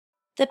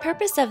The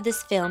purpose of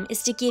this film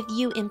is to give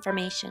you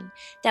information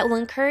that will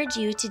encourage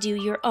you to do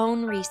your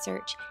own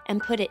research and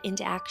put it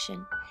into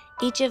action.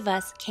 Each of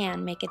us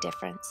can make a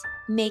difference.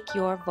 Make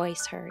your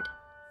voice heard.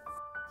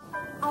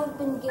 I've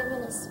been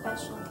given a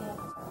special gift.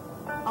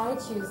 I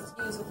choose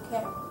to use with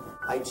care.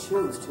 I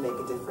choose to make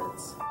a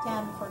difference.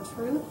 Stand for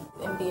truth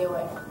and be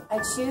aware. I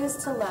choose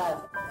to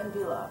love and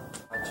be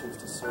loved. I choose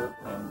to serve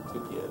and to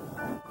give.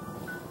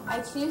 I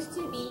choose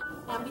to be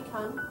and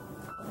become.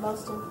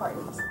 Most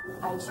important,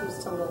 I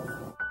choose to live.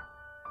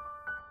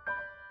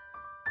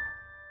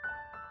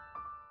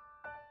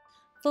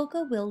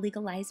 FOCA will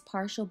legalize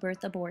partial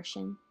birth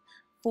abortion,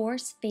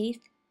 force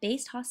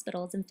faith-based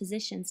hospitals and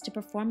physicians to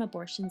perform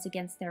abortions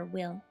against their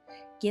will,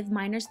 give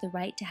minors the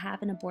right to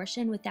have an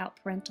abortion without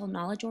parental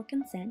knowledge or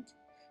consent,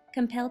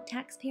 compel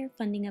taxpayer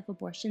funding of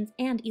abortions,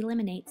 and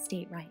eliminate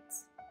state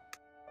rights.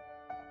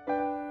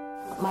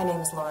 My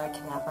name is Laura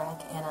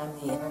Knaprak, and I'm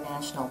the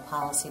International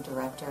Policy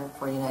Director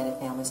for United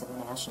Families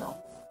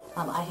International.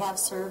 I have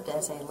served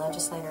as a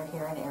legislator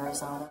here in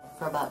Arizona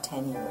for about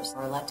 10 years.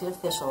 Our elected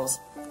officials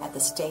at the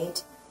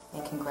state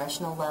and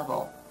congressional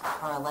level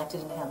are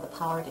elected and have the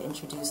power to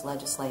introduce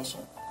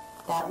legislation.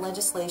 That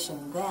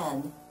legislation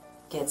then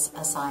gets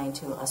assigned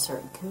to a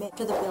certain committee.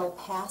 After the bill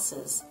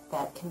passes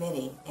that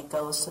committee, it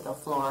goes to the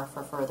floor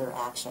for further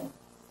action.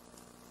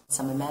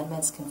 Some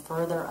amendments can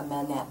further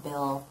amend that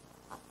bill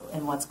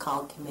in what's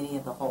called Committee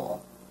of the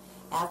Whole.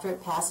 After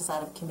it passes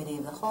out of Committee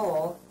of the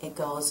Whole, it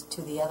goes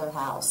to the other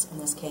house, in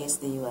this case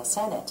the U.S.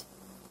 Senate.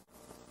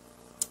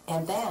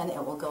 And then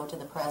it will go to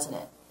the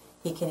President.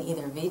 He can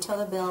either veto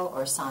the bill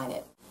or sign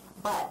it.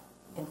 But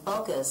in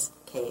FOCA's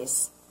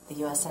case, the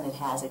U.S. Senate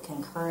has a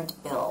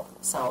concurrent bill.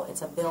 So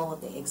it's a bill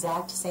with the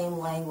exact same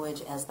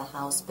language as the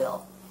House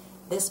bill.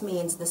 This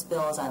means this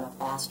bill is on a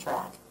fast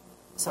track.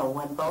 So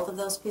when both of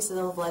those pieces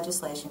of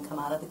legislation come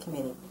out of the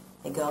committee,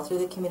 they go through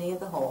the Committee of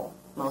the Whole.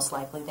 Most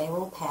likely they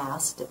will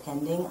pass,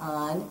 depending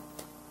on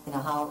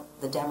how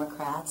the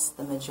Democrats,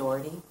 the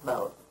majority,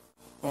 vote.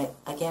 And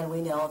again, we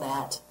know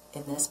that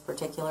in this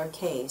particular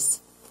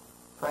case,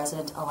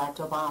 President-elect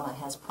Obama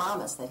has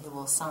promised that he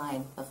will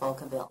sign the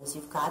FOCA bill.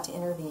 You've got to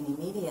intervene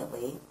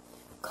immediately.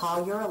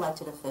 Call your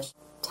elected official.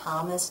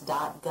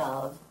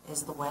 Thomas.gov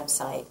is the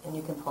website, and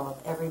you can pull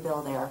up every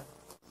bill there.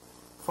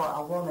 For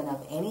a woman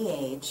of any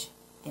age,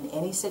 in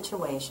any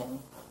situation,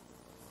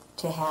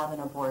 to have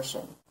an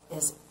abortion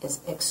is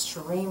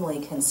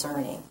extremely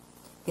concerning,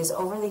 because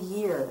over the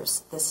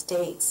years the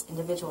states,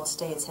 individual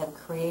states, have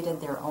created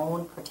their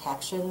own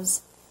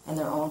protections and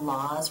their own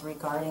laws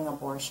regarding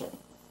abortion.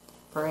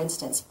 For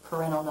instance,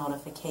 parental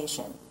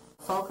notification.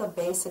 FOCA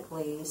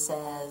basically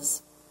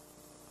says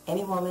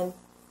any woman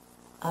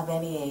of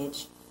any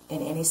age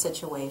in any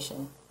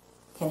situation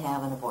can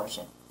have an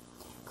abortion.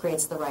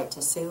 Creates the right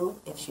to sue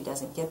if she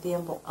doesn't get the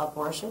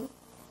abortion.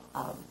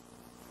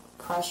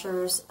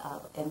 Pressures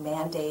and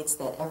mandates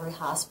that every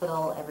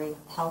hospital, every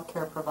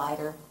healthcare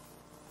provider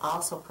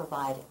also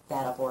provide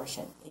that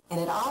abortion.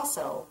 And it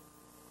also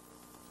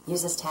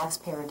uses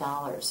taxpayer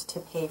dollars to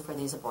pay for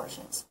these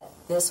abortions.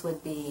 This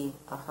would be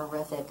a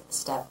horrific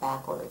step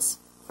backwards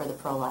for the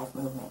pro-life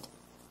movement.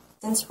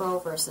 Since Roe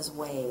versus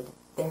Wade,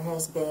 there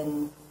has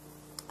been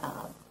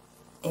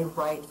a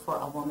right for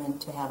a woman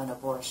to have an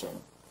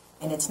abortion.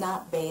 And it's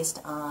not based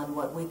on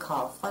what we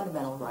call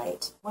fundamental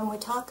right. When we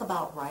talk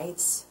about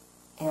rights,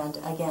 and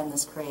again,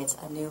 this creates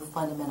a new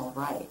fundamental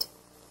right,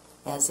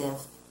 as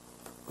if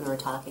we were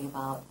talking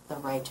about the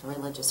right to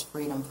religious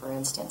freedom, for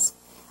instance.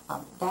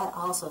 That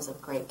also is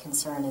of great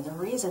concern, and the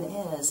reason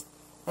is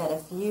that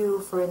if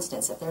you, for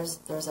instance, if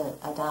there's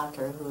a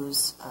doctor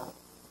who's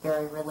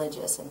very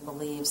religious and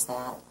believes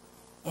that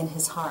in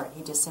his heart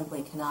he just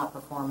simply cannot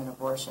perform an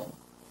abortion,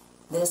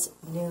 this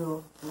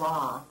new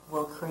law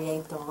will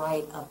create the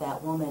right of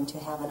that woman to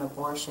have an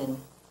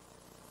abortion,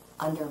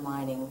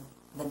 undermining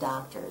the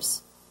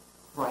doctor's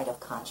right of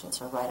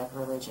conscience or right of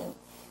religion.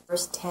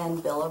 First 10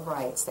 Bill of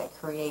Rights that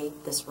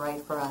create this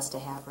right for us to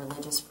have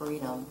religious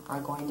freedom are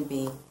going to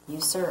be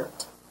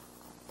usurped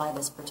by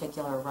this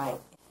particular right.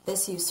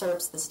 This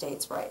usurps the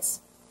states' rights.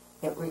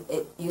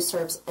 It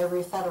usurps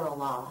every federal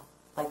law,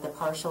 like the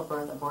partial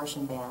birth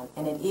abortion ban,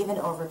 and it even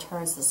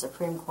overturns the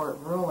Supreme Court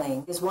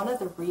ruling. Is one of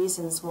the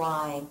reasons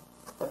why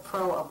the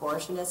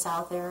pro-abortionists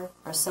out there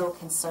are so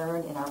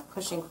concerned and are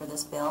pushing for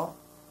this bill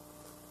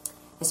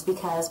is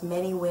because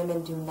many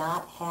women do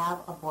not have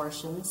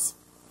abortions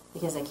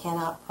because they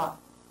cannot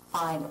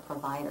find a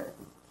provider.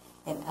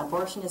 And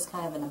abortion is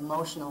kind of an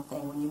emotional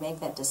thing. When you make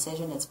that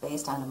decision, it's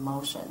based on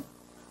emotion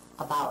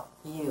about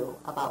you,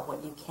 about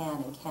what you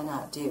can and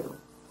cannot do,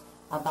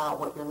 about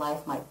what your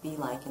life might be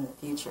like in the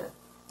future.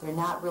 They're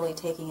not really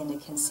taking into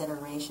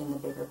consideration the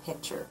bigger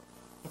picture.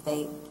 If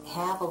they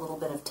have a little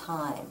bit of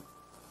time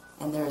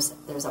and there's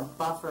a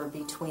buffer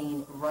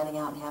between running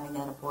out and having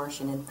that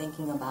abortion and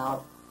thinking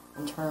about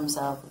in terms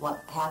of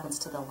what happens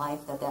to the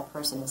life that that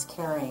person is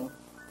carrying,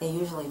 they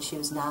usually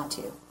choose not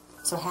to.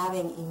 So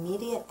having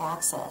immediate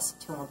access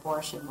to an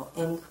abortion will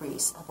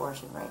increase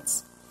abortion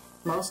rates.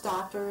 Most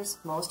doctors,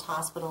 most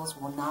hospitals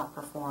will not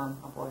perform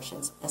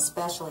abortions,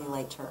 especially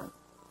late term.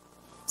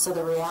 So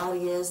the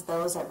reality is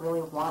those that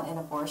really want an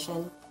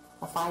abortion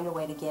will find a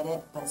way to get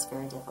it, but it's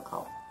very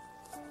difficult.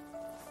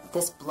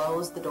 This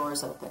blows the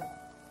doors open.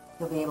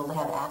 You'll be able to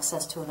have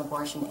access to an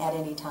abortion at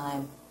any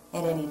time,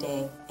 at any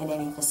day, in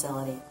any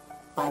facility,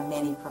 by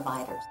many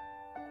providers.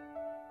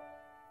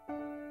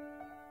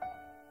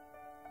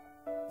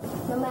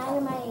 No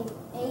matter my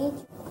age,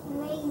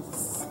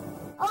 race,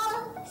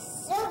 or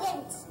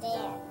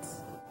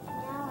circumstance.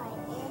 Now I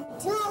am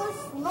too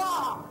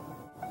small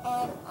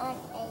and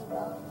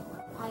unable.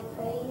 I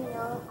pray you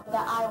know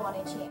that I want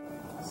to change.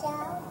 So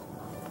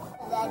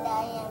that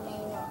I am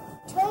able.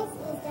 Choice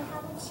is to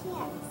have a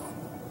chance.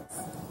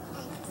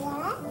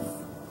 And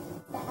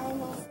that I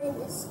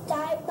must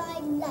start my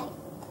life.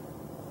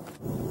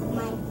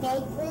 My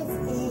faith is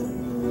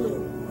in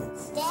you.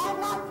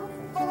 Stand up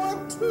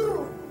for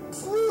truth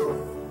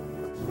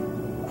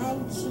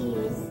and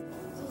choose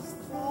to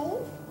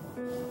save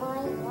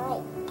my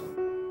life.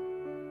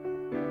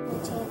 A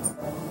chance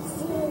to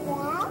see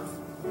that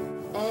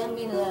and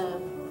be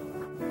loved.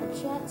 A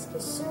chance to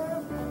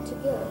serve and to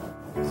give.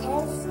 A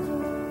chance to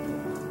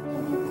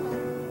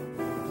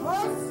become.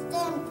 Most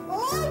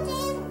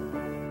important,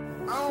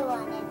 I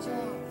want a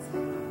chance.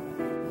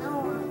 I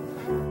want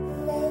to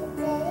live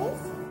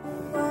days.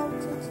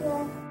 Want to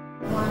try.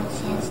 Want a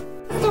chance.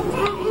 I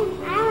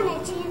want a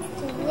chance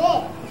to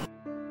live.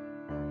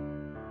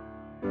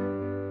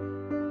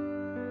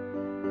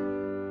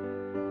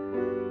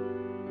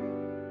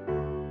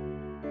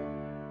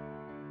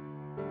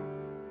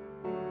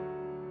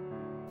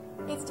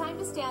 It's time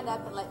to stand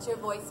up and let your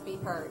voice be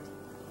heard.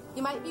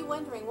 You might be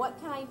wondering, what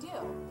can I do?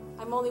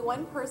 I'm only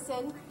one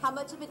person. How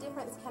much of a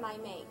difference can I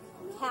make?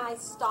 Can I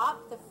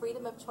stop the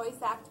Freedom of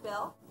Choice Act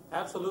bill?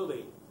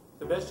 Absolutely.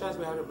 The best chance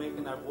we have of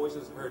making our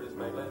voices heard is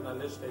by letting our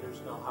legislators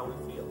know how we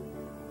feel.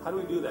 How do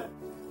we do that?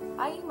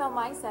 I email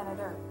my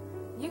senator.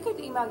 You could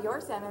email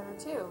your senator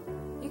too.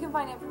 You can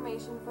find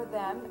information for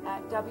them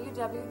at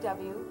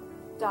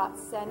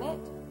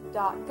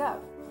www.senate.gov.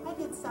 I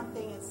did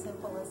something as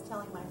simple as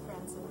telling my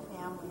friends and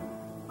family.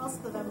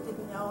 Most of them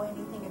didn't know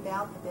anything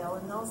about the bill,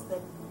 and those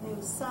that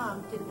knew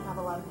some didn't have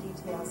a lot of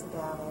details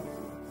about it.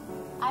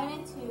 I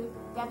went to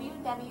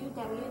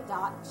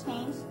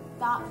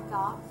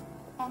www.change.gov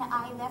and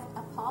I left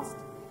a post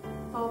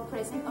for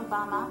President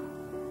Obama,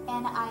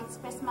 and I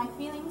expressed my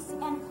feelings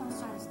and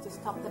concerns to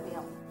stop the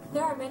bill.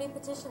 There are many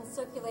petitions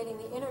circulating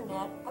the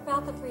internet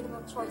about the Freedom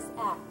of Choice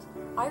Act.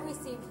 I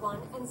received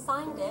one and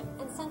signed it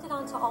and sent it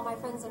on to all my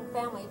friends and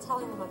family,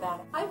 telling them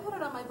about it. I put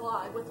it on my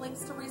blog with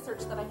links to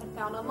research that I had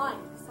found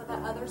online so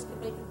that others could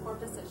make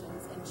informed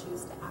decisions and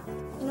choose to act.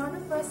 In order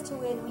for us to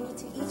win, we need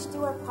to each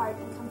do our part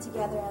and come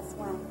together as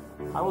one.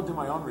 I will do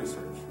my own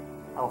research.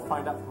 I will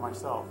find out for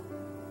myself.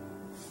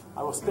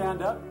 I will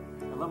stand up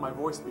and let my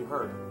voice be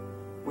heard.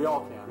 We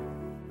all can.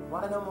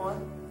 Want to know more?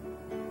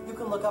 You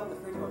can look up the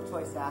Freedom of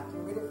Choice Act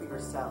and read it for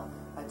yourself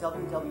at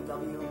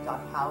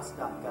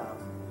www.house.gov.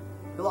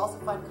 You'll also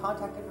find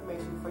contact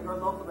information for your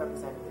local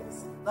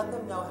representatives. Let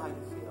them know how you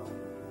feel.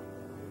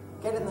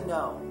 Get in the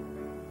know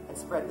and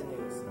spread the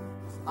news.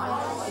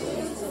 I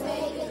choose to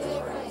make a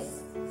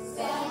difference.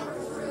 Stand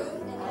for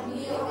truth and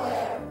be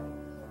aware.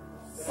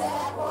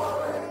 Step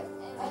forward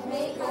and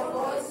make your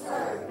voice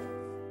heard.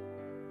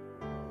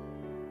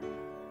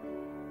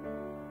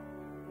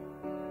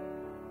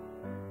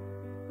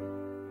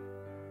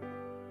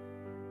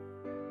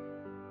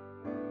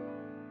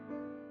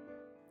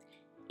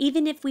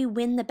 Even if we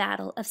win the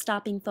battle of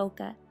stopping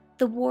FOCA,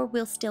 the war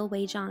will still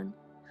wage on.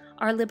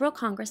 Our liberal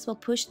Congress will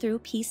push through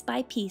piece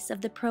by piece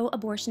of the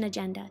pro-abortion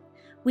agenda.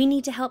 We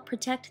need to help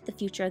protect the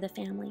future of the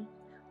family.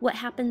 What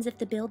happens if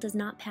the bill does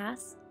not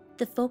pass?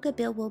 The FOCA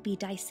bill will be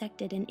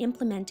dissected and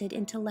implemented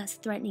into less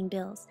threatening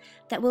bills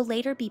that will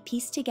later be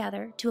pieced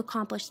together to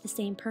accomplish the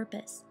same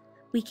purpose.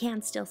 We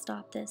can still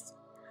stop this.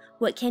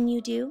 What can you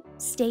do?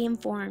 Stay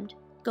informed.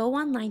 Go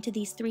online to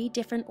these 3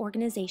 different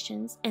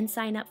organizations and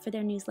sign up for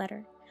their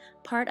newsletter.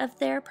 Part of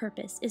their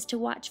purpose is to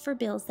watch for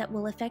bills that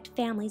will affect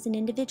families and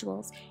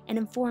individuals and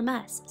inform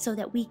us so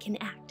that we can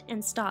act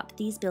and stop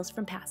these bills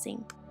from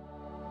passing.